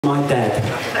My dad.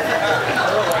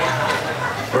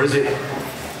 Or is it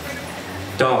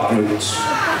dark roots?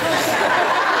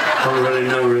 Don't really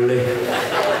know, really.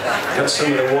 Got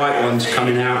some of the white ones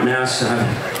coming out now, so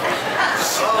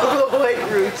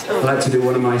White roots. I'd like to do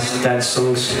one of my dad's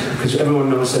songs, because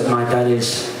everyone knows that my dad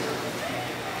is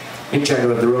Mick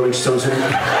Jagger of the Rolling Stones.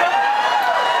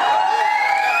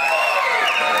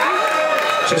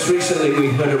 Just recently we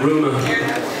heard a rumour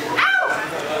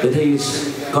that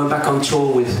he's going back on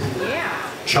tour with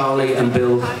Charlie and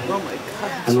Bill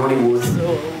and Ronnie Wood,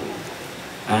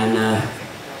 and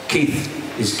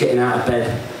Keith is getting out of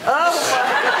bed.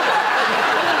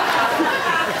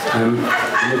 And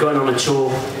they're going on a tour,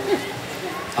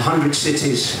 100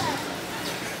 cities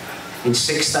in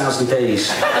 6,000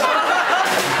 days.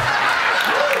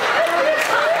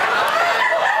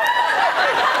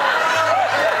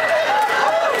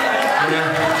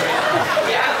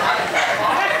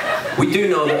 We do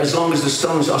know that as long as the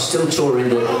Stones are still touring,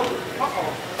 that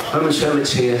Herman's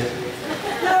Hermit's here.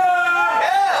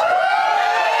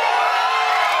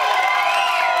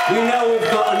 We know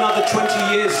we've got another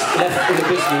 20 years left in the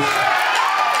business.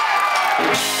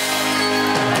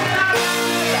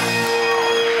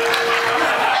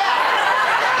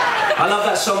 I love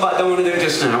that song, but I don't want to do it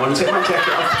just now. I want to take my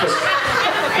jacket off because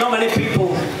not many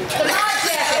people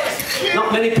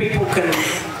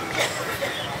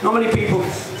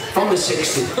from the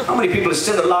 60s. Not many people are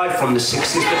still alive from the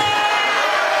 60s, but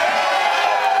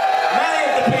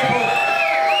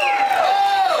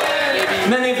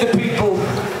many of the people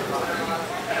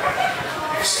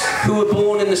who were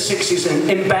born in the 60s and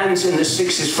in bands in the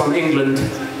 60s from England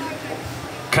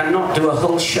cannot do a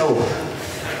whole show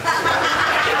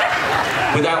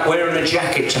without wearing a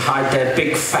jacket to hide their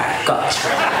big fat gut.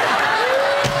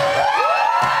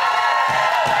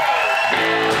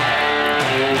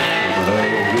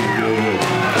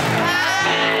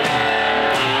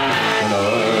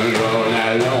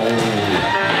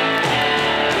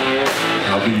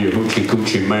 Be a hoochie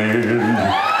coochie man.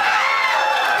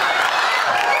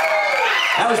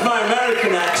 That was my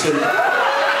American accent.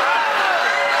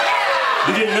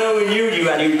 You didn't know we knew you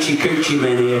had hoochie coochie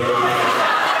man here.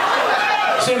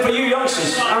 Same for you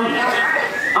youngsters. I'm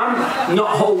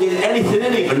not holding anything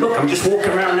in even. Look, I'm just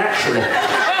walking around naturally.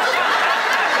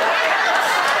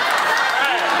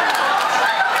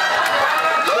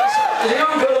 There's a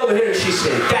young girl over here and she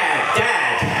said,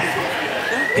 Dad,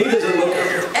 he doesn't look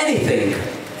anything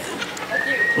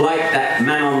like that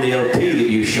man on the LP that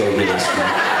you showed me last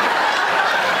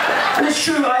night. And it's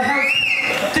true,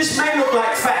 this may look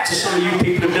like fat to some of you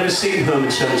people who've never seen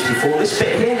Herman's Hermits before, this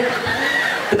bit here.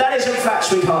 But that isn't fat,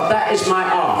 sweetheart, that is my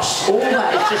arse. All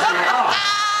that is just my arse.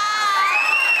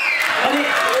 And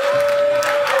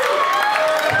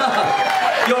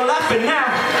you're laughing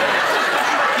now.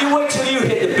 You wait till you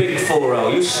hit the big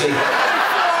 4-0, you see.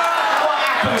 What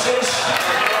happens is,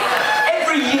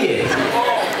 every year,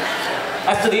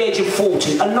 after the age of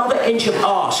 40, another inch of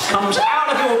arse comes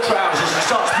out of your trousers and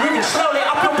starts moving slowly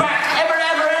up your back, ever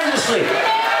endlessly.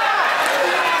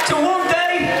 Till one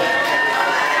day,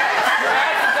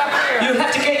 you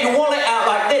have to get your wallet out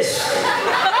like this.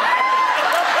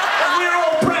 And we're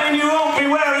all praying you won't be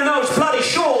wearing those bloody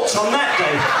shorts on that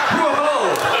day.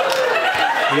 Whoa!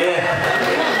 Yeah.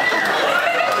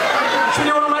 Should we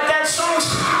do one of my dad's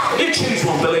songs? You choose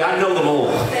one, Billy, I know them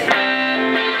all.